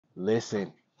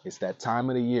Listen, it's that time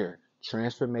of the year.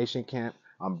 Transformation Camp,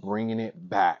 I'm bringing it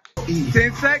back.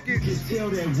 10 seconds. Just tell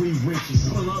that we riches.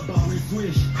 Pull up, ball and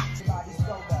swish.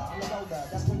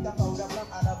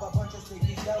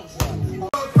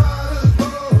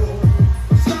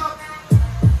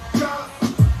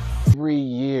 Every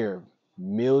year,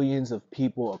 millions of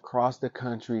people across the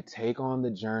country take on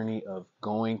the journey of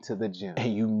going to the gym.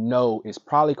 And you know it's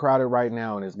probably crowded right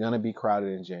now and it's gonna be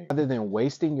crowded in January. Rather than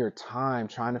wasting your time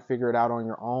trying to figure it out on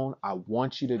your own, I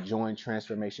want you to join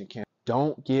Transformation Camp.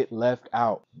 Don't get left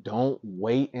out. Don't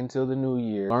wait until the new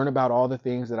year. Learn about all the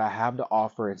things that I have to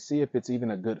offer and see if it's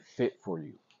even a good fit for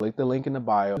you. Click the link in the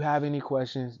bio. If you have any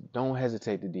questions, don't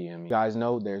hesitate to DM me. You guys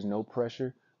know there's no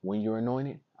pressure. When you're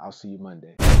anointed, I'll see you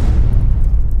Monday.